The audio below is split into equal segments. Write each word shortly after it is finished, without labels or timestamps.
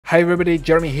Hi everybody,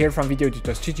 Jeremy here from Video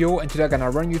Editor Studio, and today I'm gonna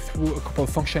run you through a couple of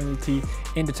functionality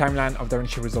in the timeline of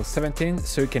Davinci Resolve 17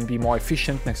 so you can be more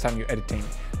efficient next time you're editing.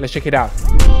 Let's check it out.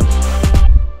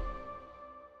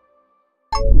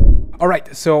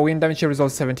 Alright, so in Davinci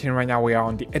Resolve 17 right now we are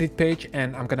on the edit page,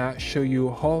 and I'm gonna show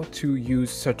you how to use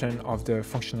certain of the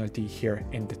functionality here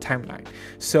in the timeline.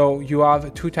 So you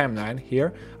have two timelines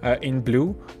here. In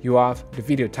blue you have the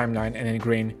video timeline, and in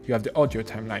green you have the audio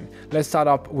timeline. Let's start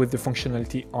up with the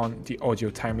functionality on the audio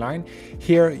timeline.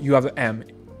 Here you have M.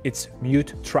 It's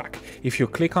mute track. If you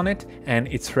click on it and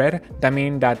it's red, that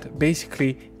means that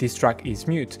basically this track is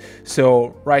mute.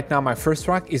 So right now my first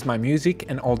track is my music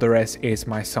and all the rest is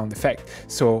my sound effect.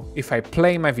 So if I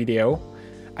play my video,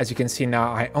 as you can see now,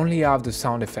 I only have the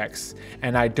sound effects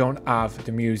and I don't have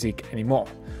the music anymore.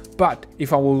 But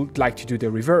if I would like to do the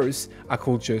reverse, I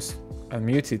could just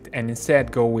unmute it and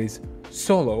instead go with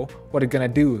solo. What it's gonna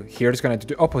do here is gonna do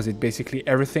the opposite. Basically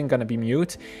everything gonna be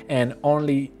mute, and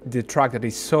only the track that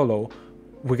is solo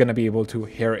we're gonna be able to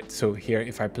hear it. So here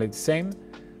if I play the same,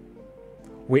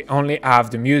 we only have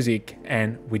the music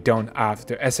and we don't have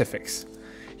the SFX.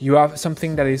 You have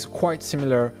something that is quite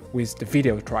similar with the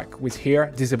video track, with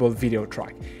here disable video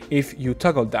track. If you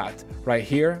toggle that right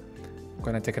here, I'm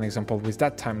gonna take an example with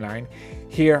that timeline.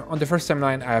 Here on the first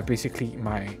timeline I have basically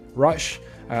my rush,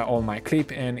 all my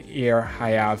clip, and here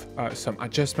I have some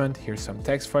adjustment. Here's some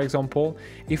text, for example.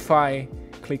 If I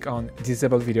click on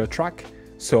disable video track,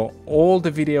 so all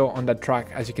the video on that track,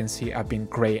 as you can see, have been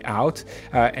grayed out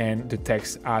and the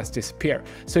text has disappeared.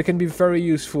 So it can be very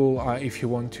useful if you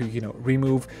want to,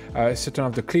 remove certain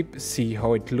of the clip, see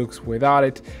how it looks without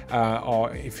it,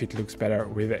 or if it looks better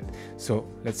with it. So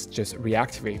let's just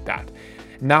reactivate that.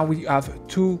 Now we have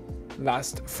two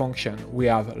last functions. We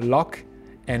have lock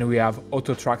and we have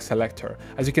auto track selector.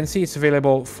 As you can see, it's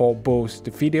available for both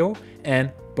the video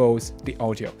and both the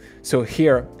audio. So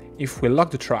here, if we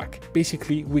lock the track,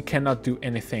 basically we cannot do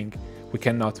anything. We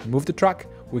cannot move the track,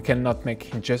 we cannot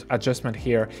make just adjustment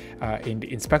here in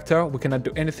the inspector, we cannot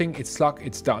do anything. It's locked,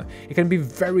 it's done. It can be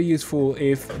very useful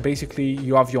if basically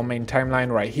you have your main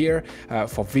timeline right here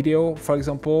for video, for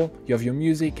example, you have your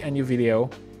music and your video.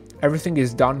 Everything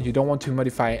is done, you don't want to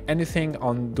modify anything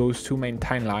on those two main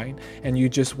timeline, and you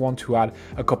just want to add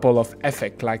a couple of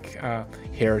effects, like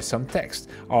here's some text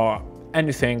or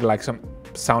anything like some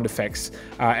sound effects,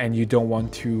 and you don't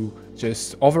want to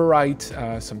just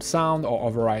overwrite some sound or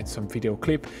overwrite some video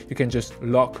clip. You can just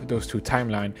lock those two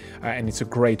timelines, and it's a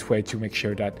great way to make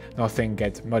sure that nothing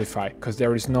gets modified, because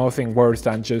there is nothing worse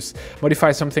than just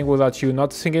modify something without you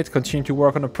noticing it, continue to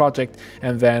work on a project,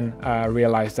 and then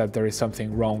realize that there is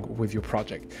something wrong with your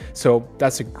project. So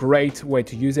that's a great way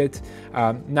to use it.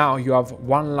 Now you have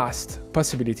one last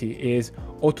possibility, is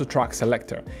auto track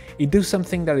selector. It does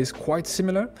something that is quite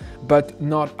similar but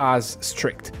not as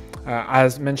strict.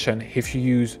 As mentioned, if you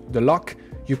use the lock,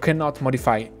 you cannot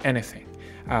modify anything,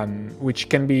 which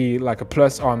can be like a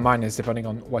plus or a minus depending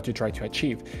on what you try to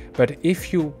achieve. But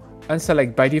if you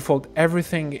unselect, by default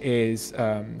everything is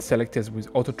selected with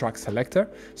auto track selector,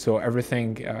 so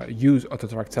everything use auto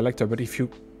track selector. But if you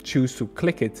choose to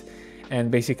click it and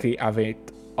basically have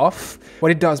it off,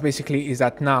 what it does basically is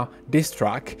that now this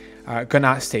track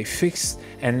gonna stay fixed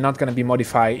and not gonna be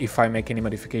modified if I make any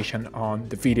modification on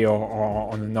the video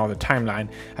or on another timeline.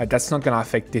 That's not gonna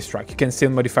affect this track. You can still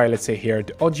modify, let's say here,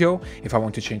 the audio. If I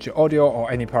want to change the audio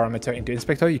or any parameter in the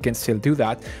inspector, you can still do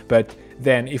that. But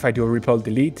then if I do a ripple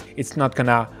delete, it's not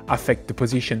gonna affect the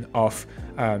position of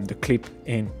the clip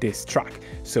in this track.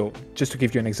 So just to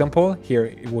give you an example, here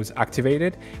it was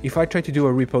activated. If I try to do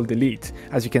a ripple delete,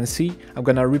 as you can see, I'm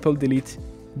gonna ripple delete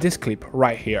this clip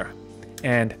right here.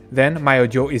 And then my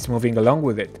audio is moving along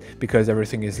with it because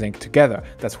everything is linked together.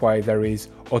 That's why there is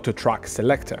auto track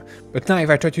selector. But now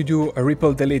if I try to do a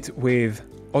ripple delete with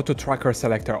auto tracker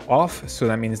selector off, so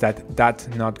that means that that's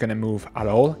not gonna move at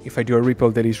all. If I do a ripple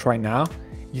delete right now,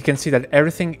 you can see that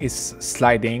everything is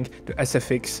sliding, the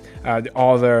SFX, the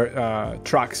other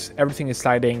tracks, everything is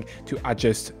sliding to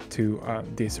adjust to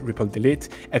this ripple delete,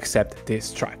 except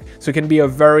this track. So it can be a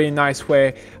very nice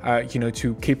way,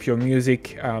 to keep your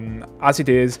music as it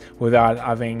is without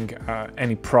having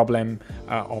any problem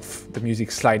of the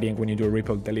music sliding when you do a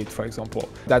ripple delete, for example.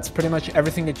 That's pretty much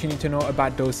everything that you need to know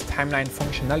about those timeline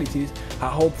functionalities. I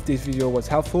hope this video was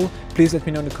helpful. Please let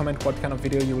me know in the comment what kind of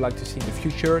video you would like to see in the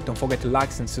future. Don't forget to like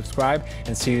and subscribe,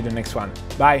 and see you in the next one.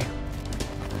 Bye!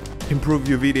 Improve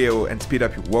your video and speed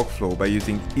up your workflow by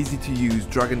using easy-to-use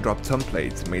drag-and-drop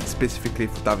templates made specifically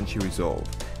for Davinci Resolve.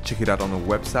 Check it out on our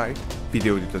website,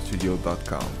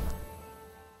 videoeditorstudio.com.